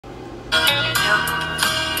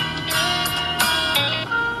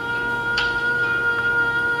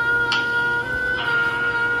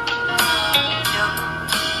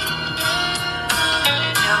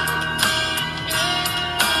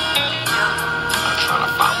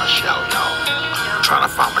Trying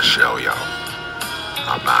to find MiCHeLLe YeoH.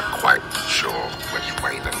 I'm not quite sure which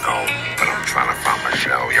way to go, but I'm trying to find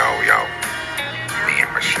MiCHeLLe YeoH. Me and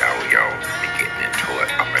MiCHeLLe YeoH be getting into it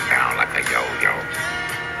up and down like a yo-yo.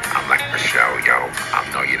 I'm like MiCHeLLe YeoH. I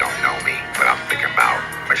know you don't know me, but I'm thinking about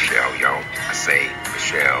MiCHeLLe YeoH. I say,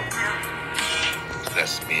 MiCHeLLe,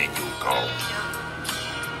 let's me and you go.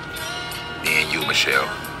 Me and you, MiCHeLLe,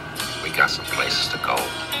 we got some places to go,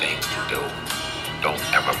 things to do. Don't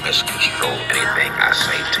ever misconstrue anything I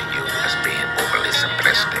say to you as being overly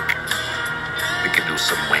simplistic. We can do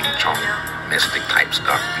some Wing Chun mystic type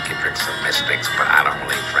stuff. We can drink some mystics, but I don't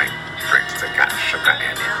really drink drinks that got sugar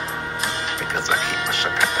in it. Because I keep my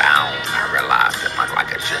sugar down, I realize that my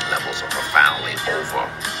glycogen levels are profoundly over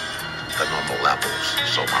the normal levels.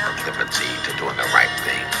 So my proclivity to doing the right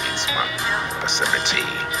thing means my passivity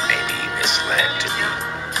may be misled to be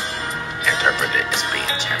interpreted as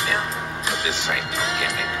being timid. But this ain't no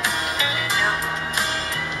gimmick.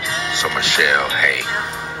 So MiCHeLLe, hey,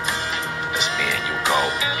 let's me and you go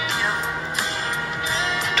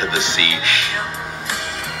to the siege,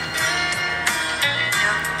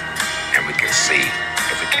 and we can see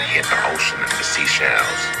if we can hit the ocean and the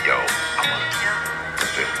seashells. Yo, I'ma put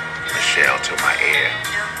the MiCHeLLe to my ear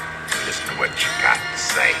and listen to what you got to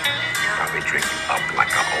say. Probably drink you up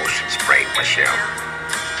like an ocean spray, MiCHeLLe.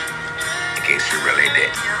 In case you really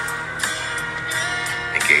didn't.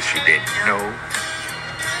 In case you didn't know.